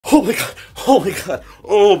Oh my god, oh my god,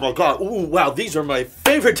 oh my god, ooh, wow, these are my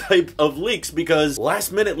favorite type of leaks because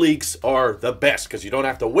last minute leaks are the best because you don't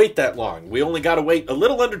have to wait that long. We only gotta wait a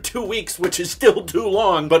little under 2 weeks, which is still too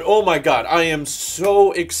long, but oh my god, I am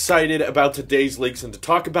so excited about today's leaks and to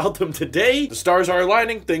talk about them today. The stars are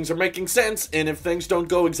aligning, things are making sense, and if things don't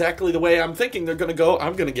go exactly the way I'm thinking they're gonna go,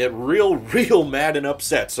 I'm gonna get real mad and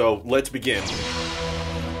upset, so let's begin.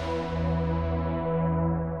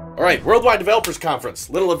 Alright, Worldwide Developers Conference.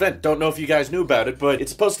 Little event. Don't know if you guys knew about it, but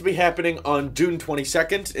it's supposed to be happening on June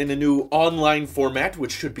 22nd in a new online format,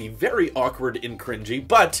 which should be very awkward and cringy,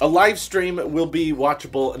 but a live stream will be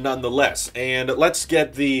watchable nonetheless. And let's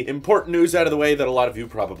get the important news out of the way that a lot of you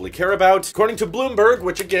probably care about. According to Bloomberg,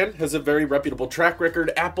 which again has a very reputable track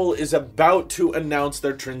record, Apple is about to announce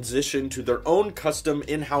their transition to their own custom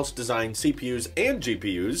in-house design CPUs and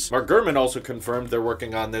GPUs. Mark Gurman also confirmed they're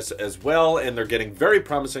working on this as well, and they're getting very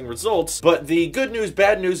promising results. But the good news,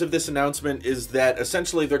 bad news of this announcement is that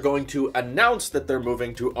essentially they're going to announce that they're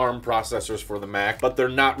moving to ARM processors for the Mac, but they're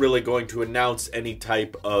not really going to announce any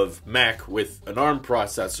type of Mac with an ARM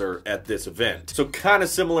processor at this event. So kind of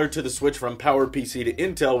similar to the switch from PowerPC to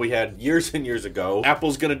Intel we had years and years ago,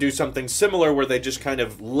 Apple's going to do something similar where they just kind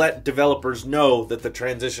of let developers know that the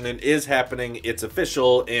transition is happening, it's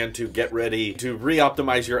official, and to get ready to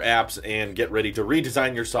re-optimize your apps and get ready to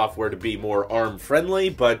redesign your software to be more ARM friendly,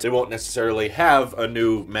 but they won't necessarily have a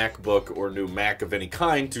new MacBook or new Mac of any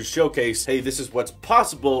kind to showcase, hey, this is what's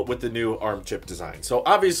possible with the new ARM chip design. So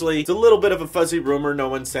obviously, it's a little bit of a fuzzy rumor. No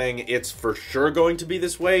one's saying it's for sure going to be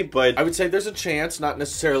this way, but I would say there's a chance, not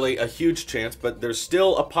necessarily a huge chance, but there's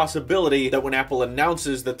still a possibility that when Apple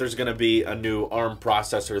announces that there's going to be a new ARM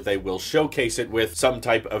processor, they will showcase it with some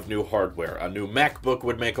type of new hardware. A new MacBook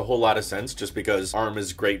would make a whole lot of sense just because ARM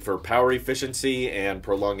is great for power efficiency and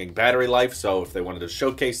prolonging battery life, so if they wanted to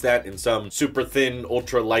showcase that in some super thin,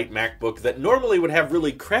 ultra light MacBook that normally would have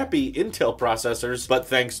really crappy Intel processors, but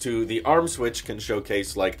thanks to the ARM switch can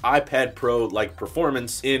showcase like iPad Pro like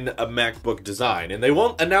performance in a MacBook design. And they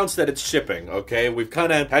won't announce that it's shipping, okay? We've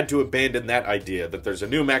kind of had to abandon that idea that there's a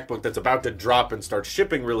new MacBook that's about to drop and start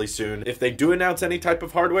shipping really soon. If they do announce any type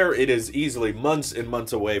of hardware, it is easily months and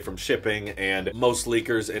months away from shipping, and most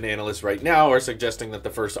leakers and analysts right now are suggesting that the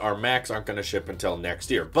first ARM Macs aren't going to ship until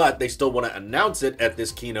next year. But they still want to announce it at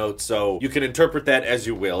this keynote, so you can interpret that as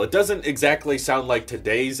you will. It doesn't exactly sound like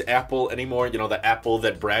today's Apple anymore, you know, the Apple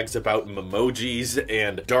that brags about memojis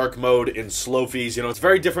and dark mode and slofies. You know, it's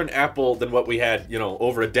very different Apple than what we had, you know,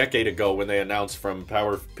 over a decade ago when they announced from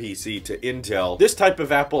PowerPC to Intel. This type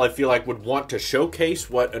of Apple, I feel like, would want to showcase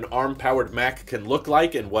what an ARM-powered Mac can look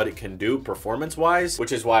like and what it can do performance-wise,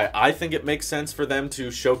 which is why I think it makes sense for them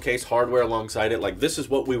to showcase hardware alongside it. Like, this is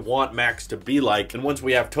what we want Macs to be like, and once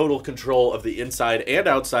we have total control of the inside and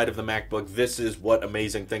outside of the MacBook, this is what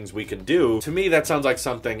amazing things we can do. To me, that sounds like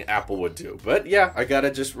something Apple would do. But yeah, I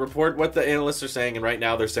gotta just report what the analysts are saying, and right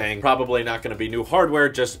now they're saying probably not gonna be new hardware,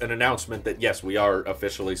 just an announcement that yes, we are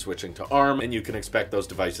officially switching to ARM, and you can expect those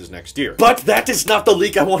devices next year. But that is not the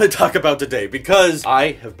leak I want to talk about today, because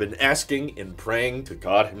I have been asking and praying to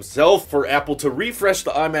God himself for Apple to refresh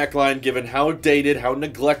the iMac line, given how dated, how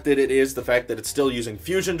neglected it is, the fact that it's still using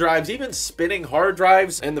Fusion drives, even spinning hard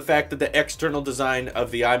drives, and the fact that the external design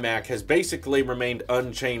of the iMac has basically remained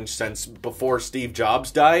unchanged since before Steve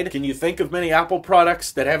Jobs died. Can you think of many Apple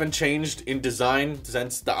products that haven't changed in design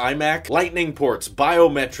since the iMac? Lightning ports,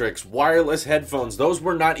 biometrics, wireless headphones, those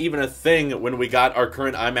were not even a thing when we got our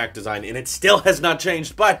current iMac design, and it still has not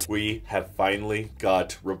changed. But we have finally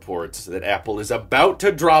got reports that Apple is about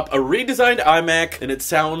to drop a redesigned iMac, and it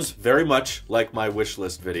sounds very much like my wish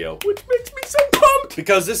list video, which makes me so pumped,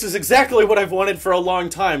 because this is exactly what I've wanted for a long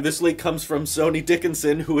time. This leak comes from Sony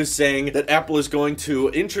Dickinson, who is saying that Apple is going to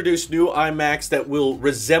introduce new iMacs that will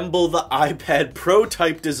resemble the iPad Pro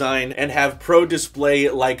type design and have Pro display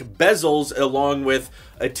like bezels, along with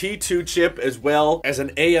a T2 chip as well as an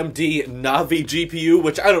AMD Navi GPU,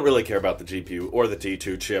 which I don't really care about the GPU or the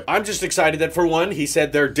T2 chip. I'm just excited that, for one, he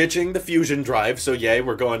said they're ditching the Fusion drive, so yay,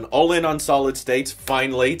 we're going all in on solid states,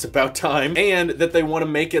 finally, it's about time, and that they want to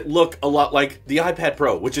make it look a lot like the iPad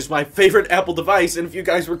Pro, which is my favorite Apple device, and if you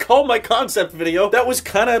guys recall my concept video, that was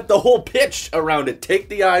kind of the whole pitch around it. Take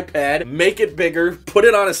the iPad, make it bigger, put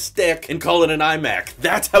it on a stick, and call it an iMac.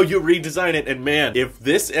 That's how you redesign it, and man, if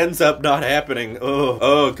this ends up not happening, oh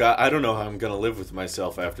Oh god, I don't know how I'm gonna live with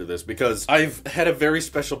myself after this, because I've had a very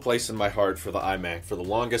special place in my heart for the iMac for the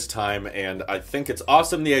longest time, and I think it's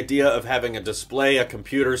awesome, the idea of having a display, a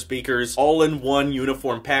computer, speakers, all in one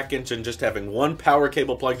uniform package, and just having one power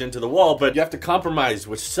cable plugged into the wall. But you have to compromise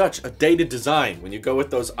with such a dated design when you go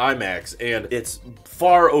with those iMacs, and it's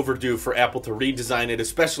far overdue for Apple to redesign it,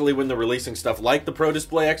 especially when they're releasing stuff like the Pro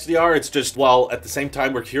Display XDR. It's just, while at the same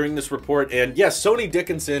time we're hearing this report, and yes, Sony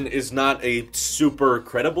Dickinson is not a super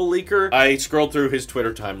credible leaker. I scrolled through his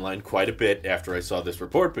Twitter timeline quite a bit after I saw this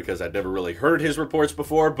report, because I'd never really heard his reports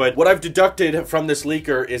before, but what I've deducted from this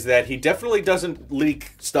leaker is that he definitely doesn't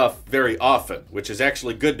leak stuff very often, which is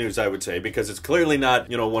actually good news, I would say, because it's clearly not,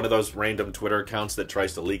 you know, one of those random Twitter accounts that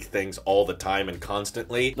tries to leak things all the time and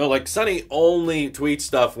constantly. No, like, Sonny only tweets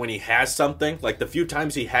stuff when he has something. Like, the few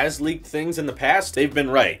times he has leaked things in the past, they've been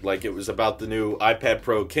right. Like, it was about the new iPad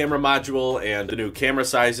Pro camera module and the new camera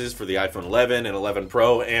sizes for the iPhone 11 and 11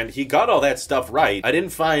 Pro, and he got all that stuff right. I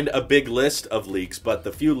didn't find a big list of leaks, but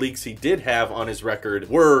the few leaks he did have on his record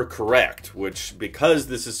were correct, which, because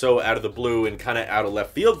this is so out of the blue and kind of out of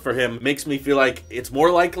left field for him, makes me feel like it's more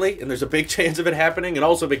likely and there's a big chance of it happening, and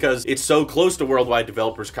also because it's so close to Worldwide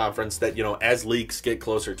Developers Conference that, you know, as leaks get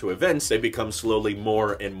closer to events, they become slowly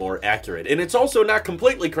more and more accurate. And it's also not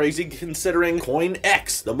completely crazy, considering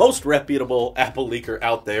CoinX, the most reputable Apple leaker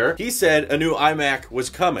out there, he said a new iMac was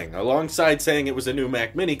coming, alongside saying it was a new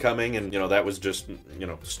Mac Mini coming, and, you know, that was just, you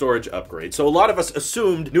know, storage upgrade. So a lot of us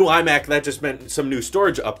assumed new iMac, that just meant some new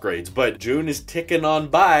storage upgrades, but June is ticking on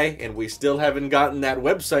by, and we still haven't gotten that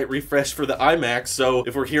website refresh for the iMac. So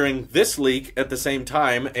if we're hearing this leak at the same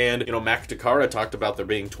time, and, you know, Mac Takara talked about there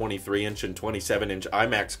being 23-inch and 27-inch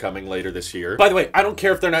iMacs coming later this year. By the way, I don't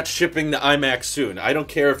care if they're not shipping the iMac soon. I don't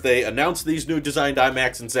care if they announce these new designed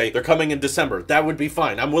iMacs and say they're coming in December. That would be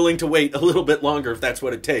fine. I'm willing to wait a little bit longer if that's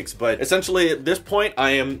what it takes. But essentially, at this point,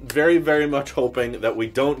 I am very, very much hoping that we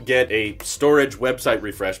don't get a storage website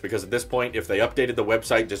refresh, because at this point, if they updated the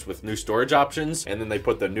website just with new storage options, and then they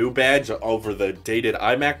put the new badge over the dated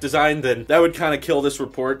iMac design, then that would kind of kill this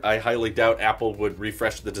report. I highly doubt Apple would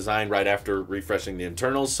refresh the design right after refreshing the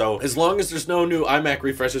internals. So as long as there's no new iMac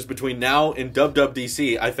refreshes between now and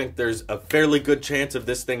WWDC, I think there's a fairly good chance of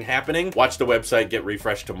this thing happening. Watch the website get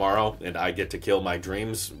refreshed tomorrow, and I get to kill my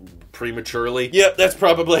dreams prematurely. Yep, that's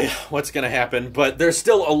probably what's gonna happen, but there's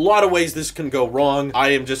still a lot of ways this can go wrong.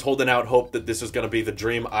 I am just holding out hope that this is gonna be the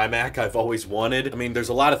dream iMac I've always wanted. I mean, there's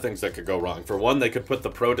a lot of things that could go wrong. For one, they could put the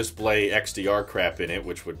Pro Display XDR crap in it,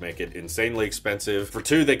 which would make it insanely expensive. For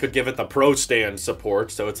two, they could give it the Pro Stand support,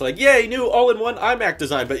 so it's like, yay, new all-in-one iMac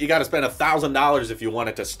design, but you gotta spend $1,000 if you want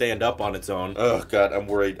it to stand up on its own. Oh god, I'm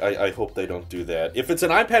worried. I hope they don't do that. If it's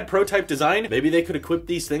an iPad Pro type design, maybe they could equip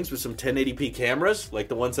these things with some 1080p cameras, like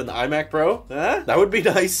the ones in the iMac Pro. That would be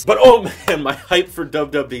nice. But oh man, my hype for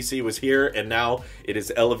WWDC was here, and now it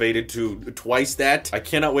is elevated to twice that. I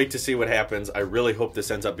cannot wait to see what happens. I really hope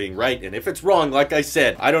this ends up being right, and if it's wrong, like I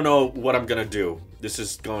said, I don't know what I'm gonna do. This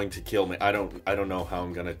is going to kill me. I don't know how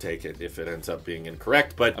I'm gonna take it if it ends up being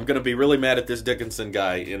incorrect, but I'm gonna be really mad at this Dickinson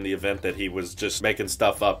guy in the event that he was just making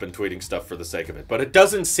stuff up and tweeting stuff for the sake of it. But it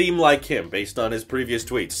doesn't seem like him based on his previous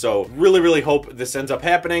tweets. So really, really hope this ends up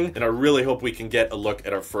happening, and I really hope we can get a look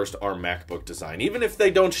at our first ARM MacBook design. Even if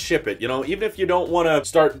they don't ship it, you know, even if you don't want to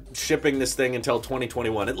start shipping this thing until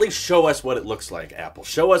 2021, at least show us what it looks like, Apple.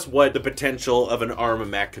 Show us what the potential of an ARM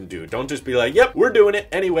Mac can do. Don't just be like, yep, we're doing it.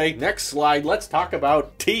 Anyway, next slide, let's talk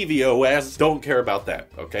about tvOS. Don't care about that,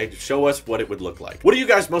 okay? Just show us what it would look like. What are you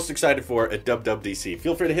guys most excited for at WWDC?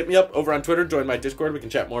 Feel free to hit me up over on Twitter, join my Discord, we can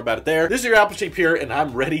chat more about it there. This is your Apple Sheep here, and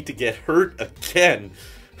I'm ready to get hurt again.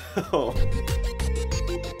 Oh.